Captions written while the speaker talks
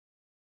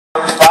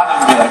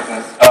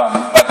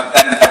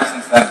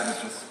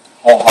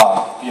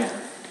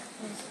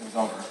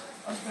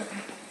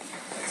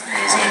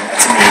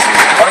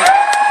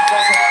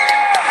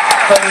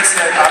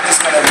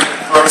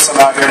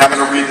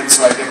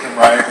so I get them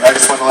right, but I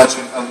just want to let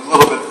you know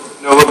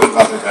a little bit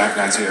about their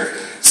backgrounds here.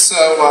 So,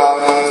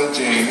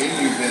 Jamie,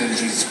 you've been in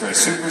Jesus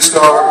Christ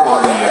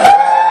Superstar,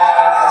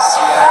 yes.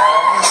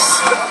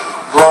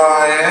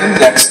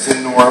 Bryan, Next to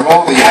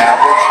Normal, The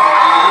Apple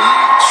Tree.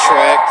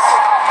 Shrek.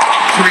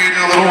 Created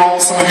a little role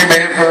some of you may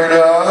have heard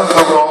of,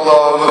 the role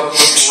of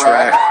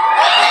Shrek.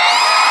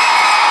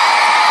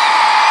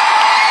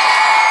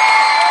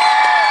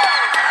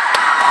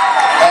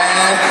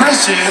 And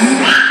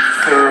Christian,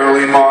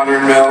 Thoroughly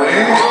Modern Millie.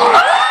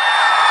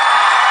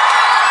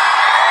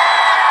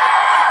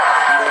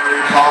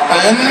 Mary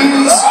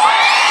Poppins.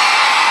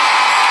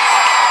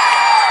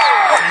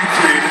 And you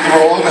created the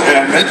role of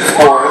Emmett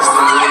Forrest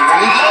in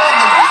Legally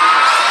Blonde.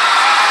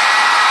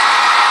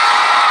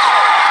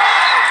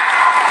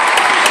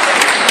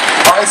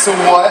 Alright, so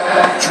what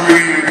drew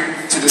you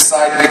to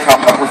decide to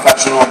become a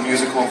professional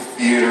musical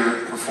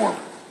theater performer?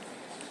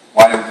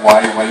 Why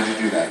did you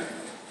do that?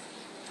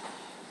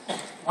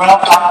 Well,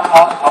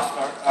 I'll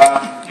start.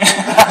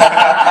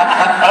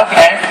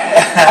 Okay.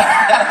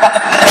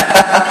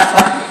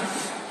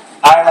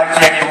 I, like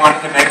Jamie,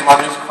 wanted to make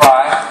mothers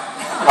cry.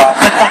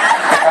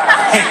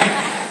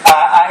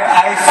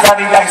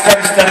 I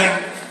started studying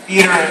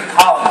theater in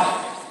college,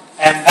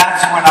 and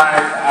that's when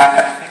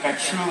I think I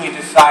truly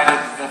decided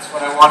that's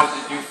what I wanted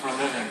to do for a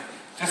living.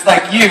 Just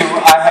like you,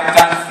 I had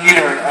done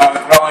theater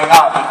growing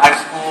up in high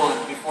school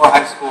and before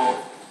high school,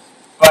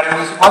 but it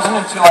wasn't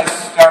until I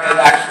started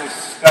actually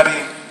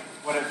studying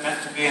what it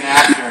meant to be an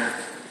actor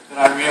that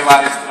I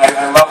realized that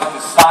I love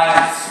the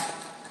science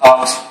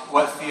of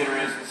what theater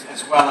is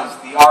as well as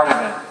the art of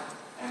it,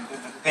 and the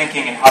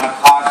thinking and how the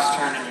cogs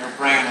turn in your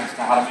brain as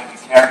to how to make a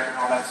character and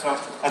all that. So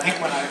I think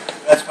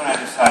that's when I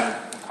decided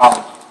in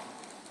college.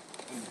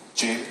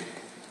 Jamie?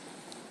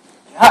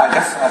 Yeah, I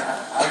guess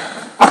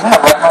I'm going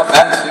to write about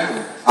that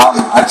too.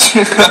 I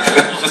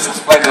just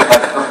explained it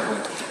like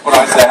perfectly. What do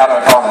I say? How do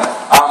I call that?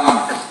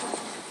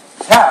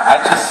 Yeah,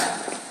 I just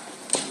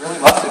really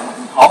loved it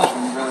in college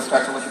when you really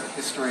start to look at the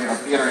history of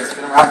theater. It's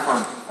been around for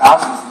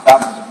thousands and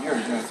thousands of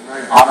years. You know, it's a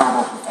very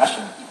honorable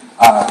profession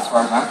as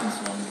far as I'm concerned.